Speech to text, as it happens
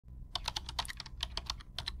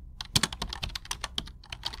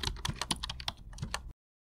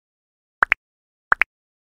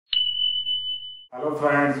Hello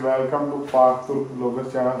friends, welcome to Park Turk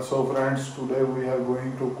Vlogger channel. So friends, today we are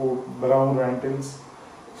going to cook brown lentils.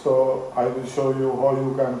 So I will show you how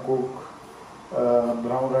you can cook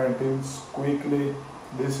brown lentils quickly.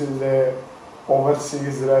 This is a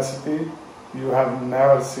overseas recipe you have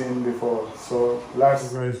never seen before. So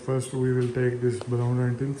let's guys, first we will take this brown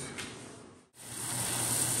lentils.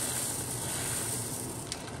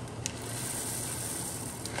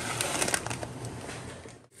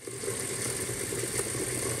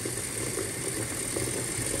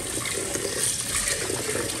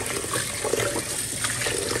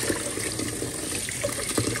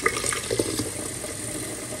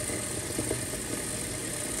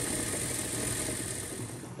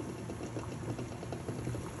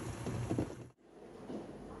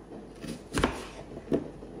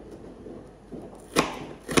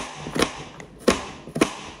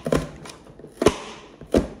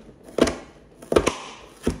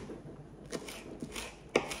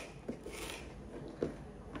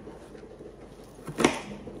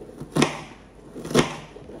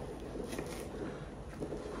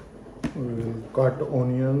 We will cut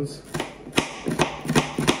onions.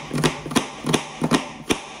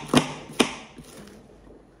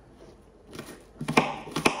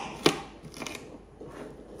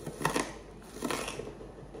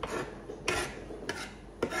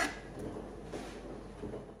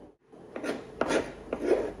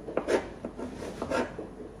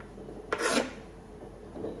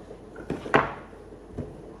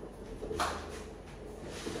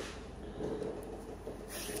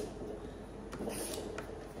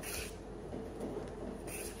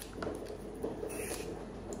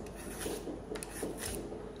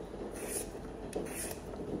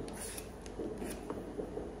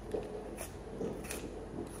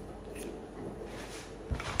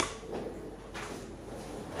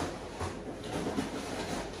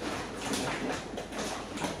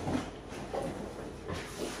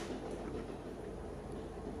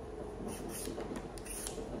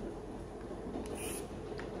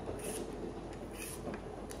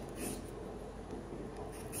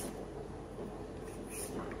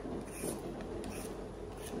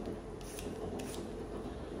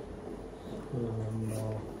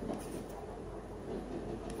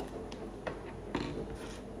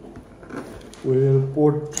 We will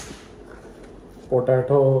put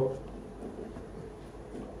potato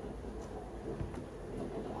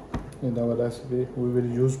in our recipe. We will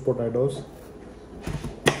use potatoes.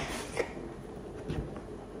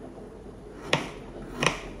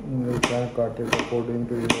 You can cut it according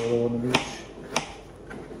to your own wish.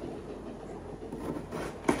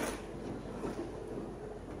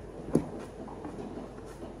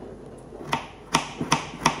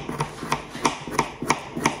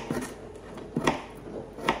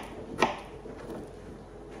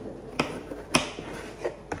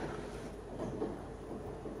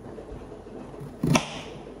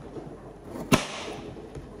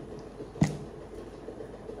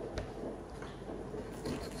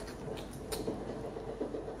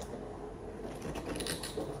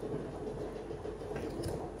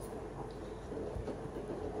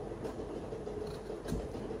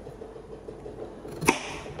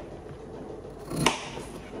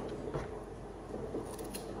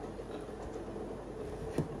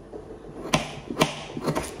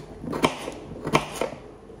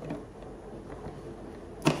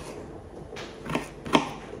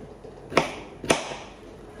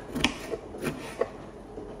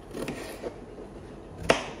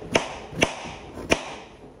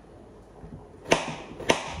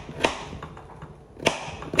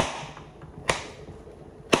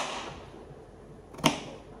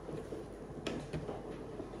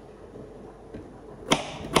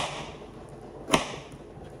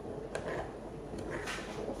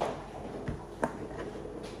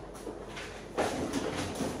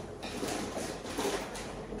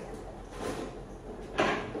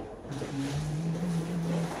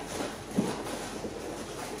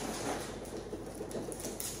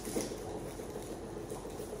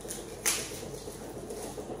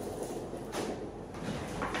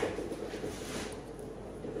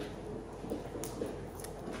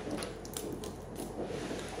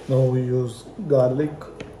 Now we use garlic.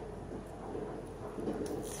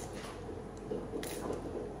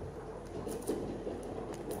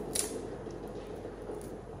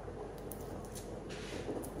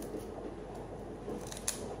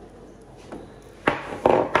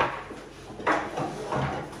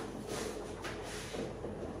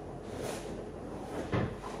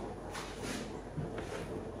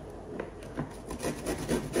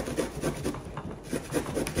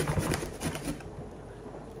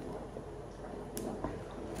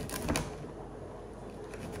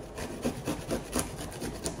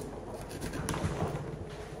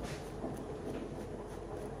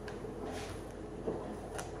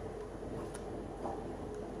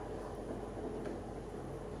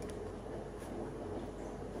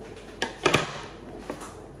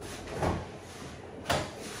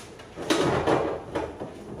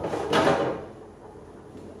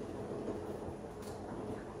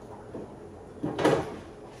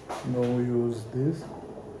 So we use this.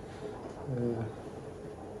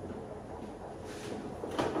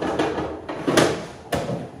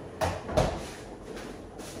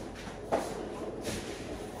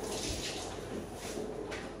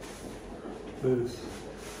 This.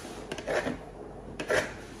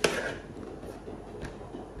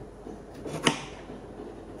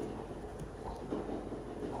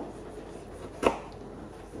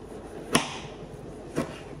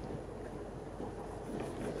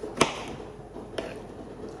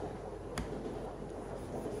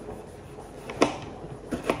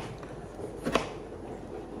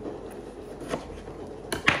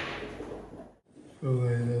 So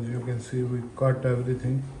guys, as you can see, we cut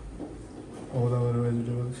everything, all our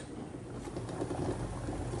vegetables.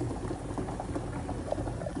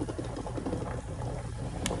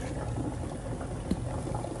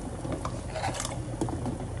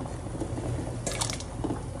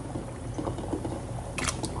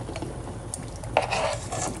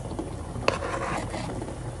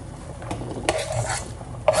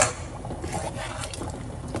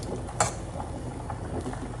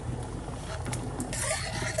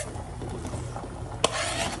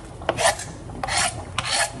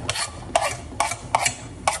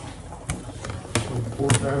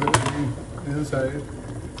 Put everything inside.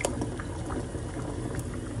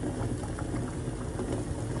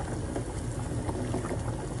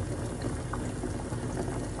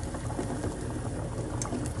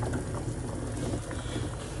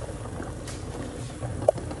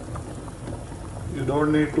 You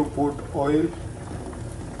don't need to put oil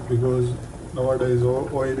because nowadays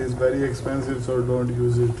oil is very expensive, so don't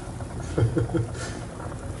use it.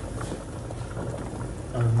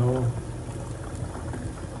 I know.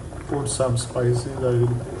 Put some spices.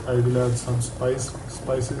 I will add some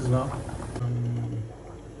spices now.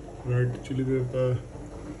 Red chili pepper,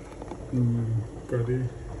 curry.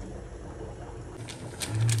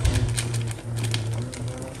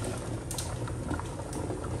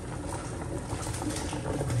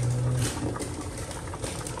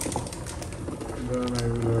 Then I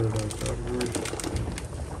will add the turmeric.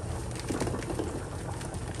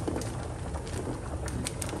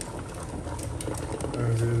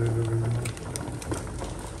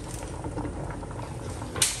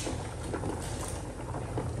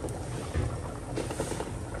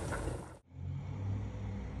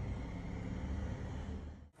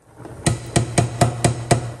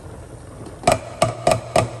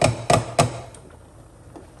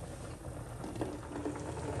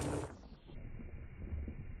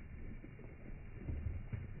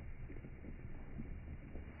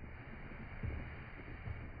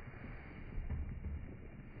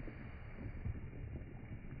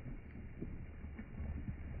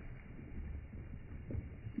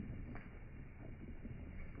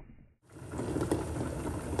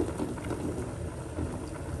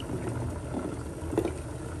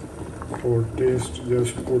 For taste,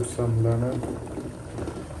 just put some lemon.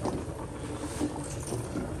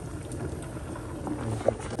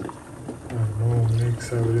 And now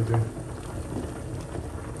mix everything.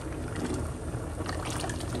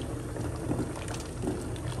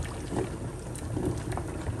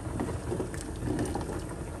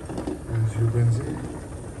 As you can see.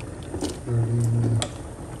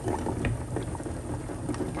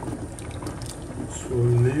 So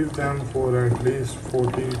leave them for at least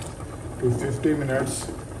 40 to 50 minutes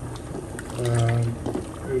and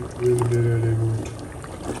it will be really good.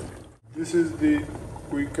 This is the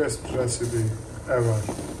quickest recipe ever.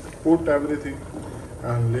 Put everything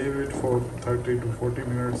and leave it for 30 to 40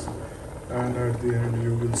 minutes and at the end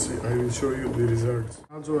you will see, I will show you the results.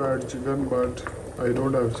 I also add chicken, but I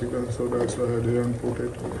don't have chicken, so that's why I didn't put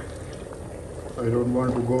it. I don't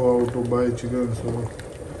want to go out to buy chicken, so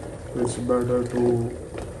it's better to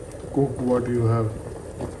cook what you have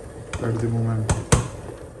at the moment.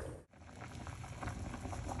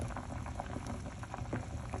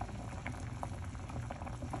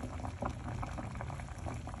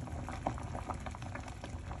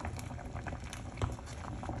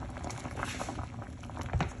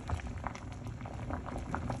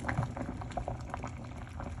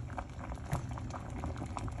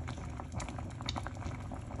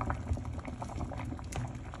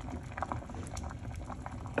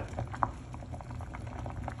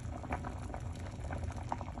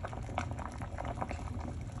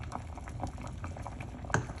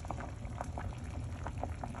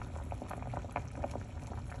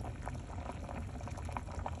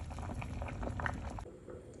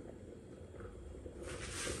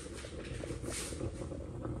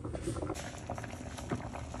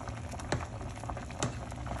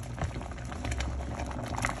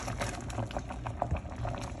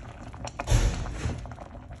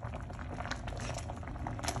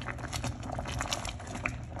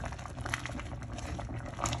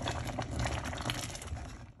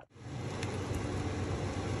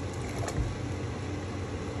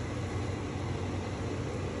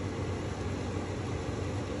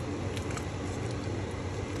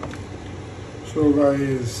 So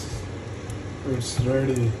guys, it's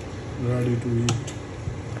ready to eat.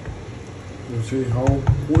 You see how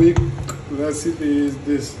quick recipe is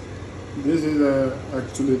this. This is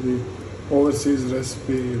actually the overseas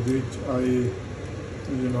recipe which I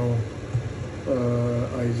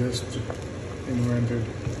just invented,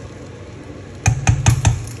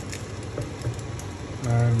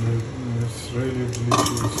 and it's really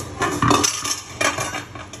delicious.